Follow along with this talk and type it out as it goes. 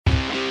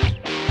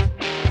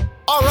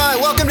All right,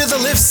 welcome to the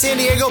Live San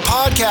Diego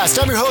podcast.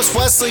 I'm your host,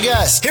 Wesley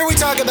Guest. Here we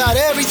talk about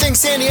everything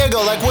San Diego,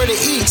 like where to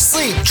eat,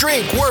 sleep,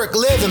 drink, work,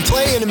 live, and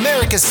play in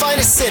America's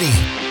finest city.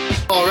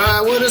 All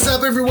right, what is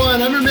up,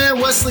 everyone? I'm your man,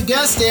 Wesley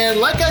Guest, and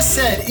like I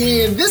said,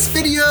 in this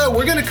video,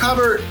 we're going to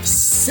cover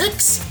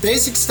 6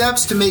 basic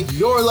steps to make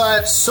your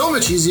life so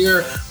much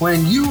easier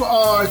when you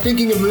are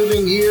thinking of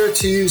moving here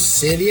to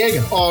San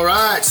Diego. All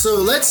right, so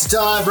let's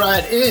dive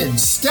right in.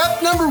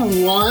 Step number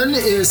 1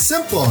 is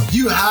simple.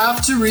 You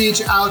have to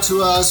reach out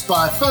to us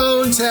by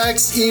phone,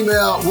 text,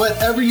 email,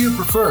 whatever you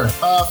prefer.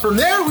 From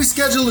there, we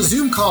schedule a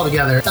Zoom call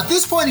together. At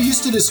this point, I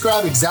used to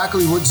describe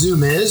exactly what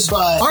Zoom is,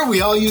 but aren't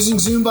we all using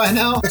Zoom by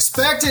now?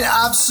 Expect an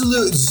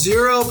absolute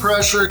zero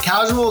pressure,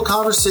 casual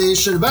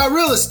conversation about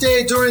real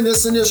estate during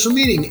this initial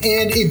meeting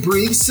and a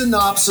brief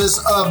synopsis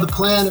of the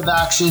plan of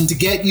action to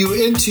get you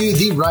into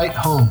the right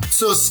home.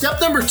 So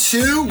step number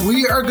 2,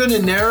 we are going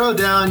to narrow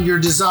down your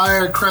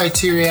desired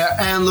criteria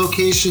and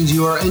locations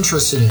you are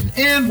interested in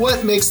and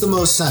what makes the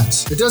most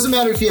sense. It doesn't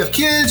matter if you have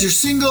kids, you're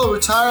single,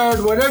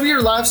 retired, whatever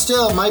your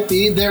lifestyle might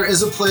be, there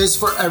is a place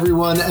for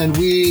everyone and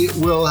we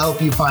will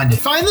help you find it.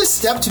 Find this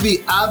step to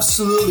be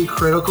absolutely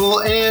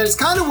critical, and it's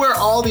kind of where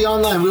all the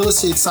online real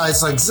estate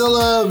sites like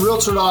Zillow,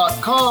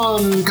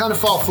 Realtor.com kind of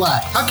fall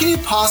flat. How can you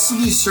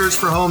possibly search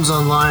for homes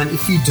online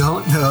if you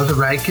don't know the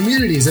right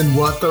communities and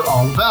what they're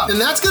all about? And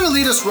that's going to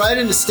lead us right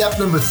into step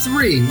number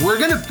 3. We're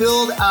going to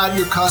build out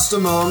your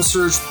custom home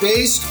search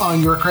based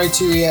on your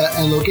criteria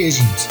and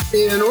locations.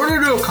 In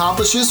order to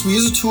accomplish this, we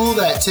use a tool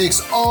that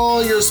takes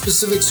all your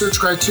specific search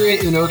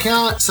criteria into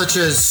account, such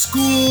as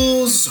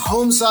schools,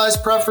 home size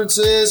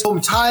preferences, home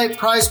type,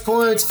 price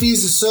points,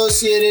 fees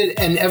associated,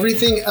 and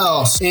everything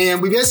else.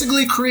 And we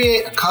basically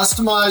create a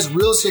customized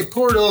real estate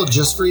portal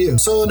just for you.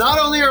 So not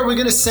only are we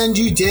going to send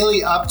you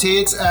daily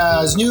updates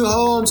as new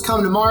homes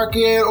come to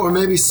market or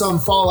maybe some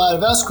fall out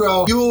of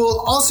escrow, you will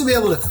also be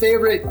able to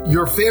favorite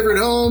your favorite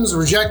homes,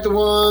 reject the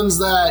ones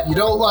that you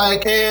don't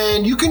like,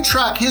 and you can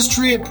track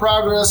history and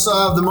progress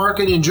of the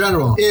market in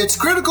general. It's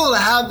critical to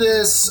have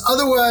this,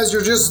 otherwise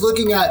you're just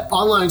looking at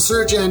online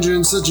search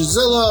engines such as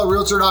Zillow,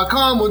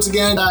 Realtor.com, once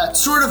again, that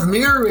sort of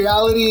mirror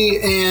reality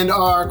and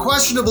are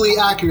questionably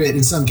accurate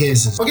in some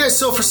cases. Okay,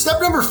 so for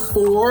step number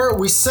 4,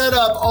 we set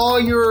up all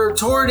your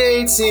tour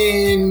dates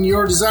in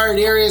your desired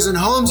areas and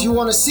homes you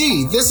want to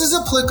see. This is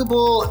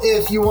applicable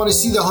if you want to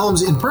see the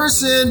homes in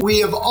person. We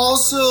have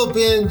also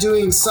been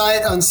doing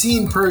sight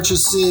unseen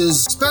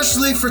purchases,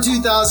 especially for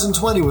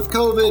 2020 with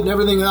COVID and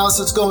everything else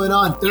that's going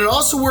on. And it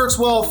also works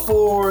well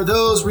for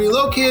those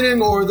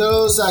relocating or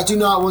those that do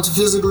not want to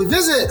physically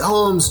visit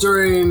homes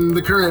during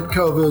the current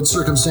COVID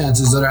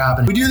circumstances that are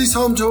happening. We do these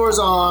home tours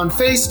on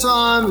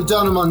FaceTime, we've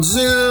done them on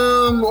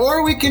Zoom,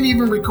 or we can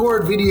even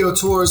record video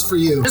tours for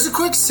you. Here's a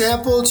quick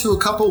sample to a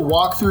couple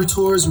walkthrough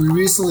tours we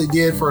recently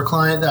did for a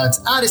client that's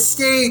out of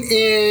state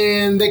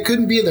and they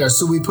couldn't be there.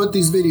 So we put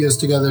these videos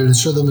together to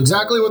show them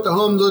exactly what the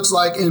home looks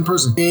like in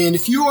person. And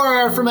if you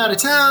are from out of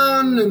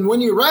town and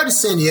when you arrive to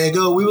San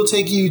Diego, we will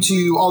take you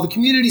to all the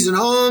communities and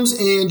homes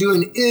and do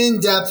an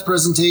in-depth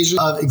presentation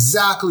of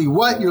exactly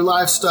what your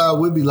lifestyle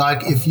would be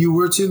like if you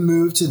were to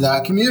move to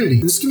that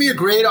community. This can be a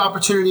great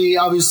opportunity,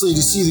 obviously,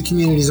 to see the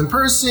communities in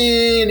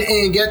person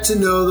and get to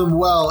know them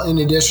well, in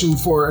addition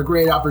for a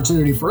great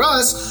opportunity for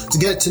us to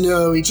get to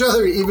know each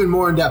other even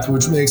more in depth,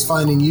 which makes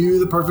finding you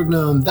the perfect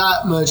home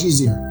that much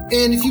easier.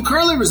 And if you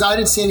currently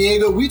reside in San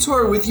Diego, we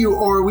tour with you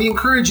or we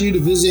encourage you to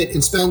visit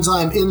and spend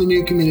time in the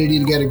new community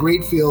to get a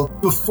great feel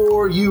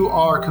before you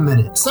are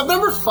committed. Step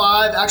number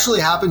 5 actually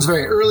happens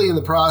very early in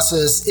the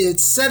process.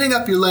 It's setting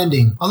up your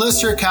lending,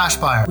 unless you're a cash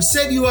buyer. We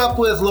set you up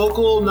with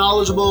local,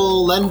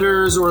 knowledgeable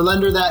lenders or a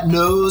lender that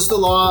knows the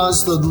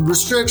laws, the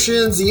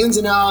restrictions, the ins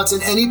and outs,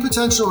 and any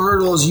potential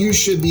hurdles you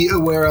should be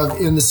aware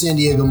of in the San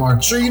Diego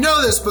market. Sure, you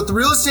know this, but the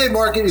real estate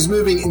market is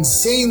moving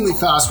insanely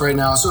fast right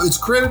now, so it's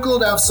critical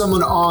to have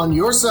someone on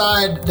your side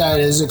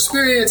that is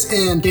experienced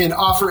and can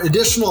offer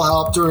additional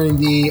help during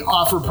the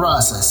offer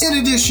process, in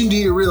addition to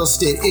your real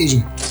estate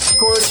agent. Of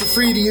course, you're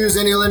free to use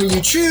any lender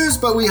you choose,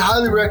 but we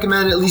highly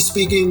recommend at least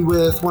speaking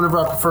with one of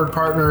our preferred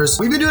partners.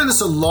 We've been doing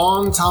this a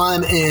long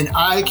time, and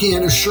I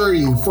can assure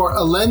you, for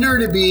a lender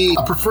to be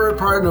a preferred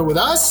partner with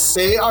us,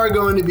 they are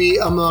going to be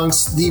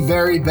amongst the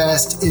very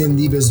best in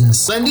the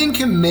business. Lending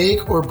can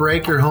make or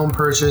break your home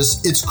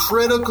purchase. It's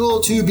critical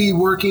to be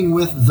working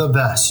with the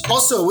best.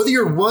 Also, whether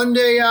you're 1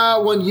 day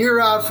out, 1 year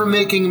out from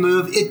making a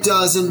move, it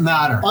doesn't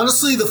matter.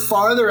 Honestly, the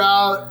farther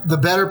out, the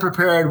better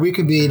prepared we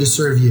can be to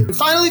serve you. And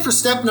finally, for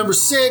step number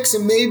 6,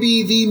 and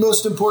maybe the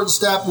most important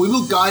step, we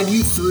will guide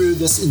you through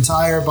this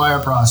entire buyer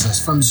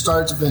process from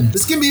start to finish.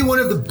 This can be one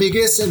of the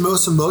biggest and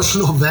most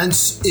emotional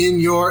events in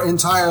your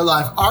entire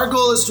life. Our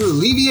goal is to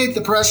alleviate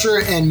the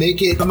pressure and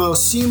make it the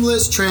most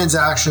seamless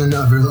transaction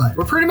of your life.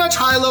 We're pretty much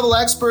high-level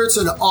experts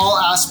in all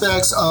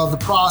aspects of the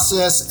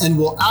process and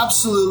will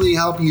absolutely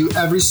help you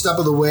every step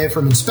of the way,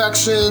 from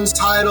inspections,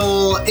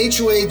 title,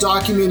 title, HOA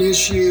document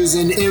issues,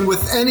 and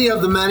with any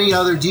of the many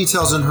other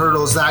details and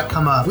hurdles that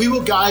come up. We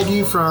will guide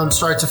you from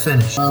start to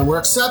finish. We're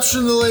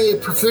exceptionally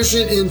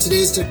proficient in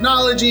today's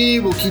technology.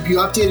 We'll keep you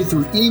updated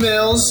through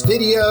emails,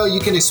 video. You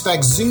can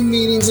expect Zoom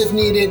meetings if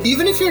needed.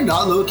 Even if you're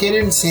not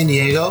located in San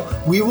Diego,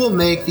 we will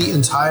make the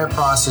entire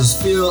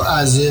process feel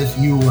as if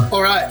you were.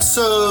 All right,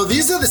 so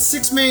these are the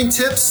 6 main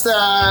tips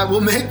that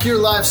will make your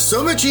life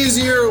so much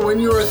easier when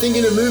you are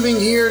thinking of moving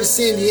here to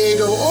San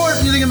Diego, or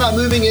if you're thinking about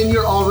moving and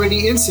you're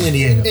already in San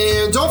Diego.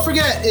 And don't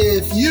forget,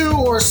 if you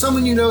or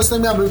someone you know is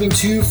thinking about moving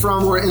to,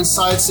 from, or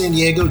inside San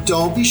Diego,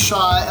 don't be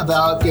shy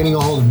about getting a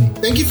hold of me.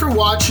 Thank you for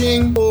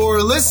watching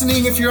or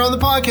listening if you're on the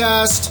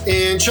podcast,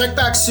 and check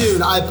back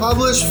soon. I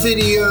publish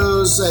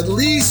videos at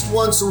least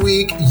once a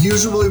week,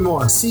 usually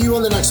more. See you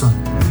on the next one.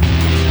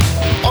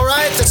 All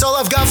right, that's all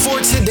I've got for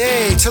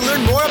today. To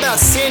learn more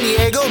about San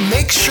Diego,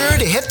 make sure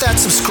to hit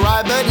that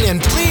subscribe button and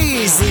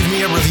please leave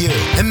me a review.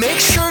 And make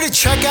sure to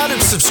check out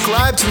and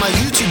subscribe to my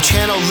YouTube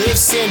channel, Live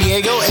San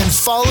Diego, and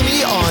follow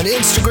me on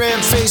Instagram,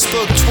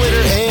 Facebook,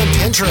 Twitter, and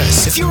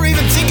Pinterest. If you were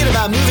even thinking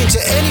about moving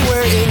to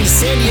anywhere in the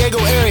San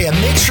Diego area,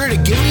 make sure to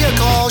give me a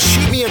call,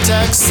 shoot me a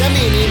text, send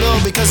me an email,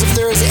 because if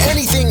there is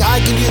anything I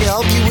can do to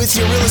help you with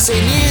your real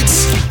estate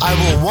needs, I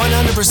will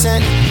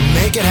 100%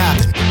 make it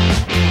happen.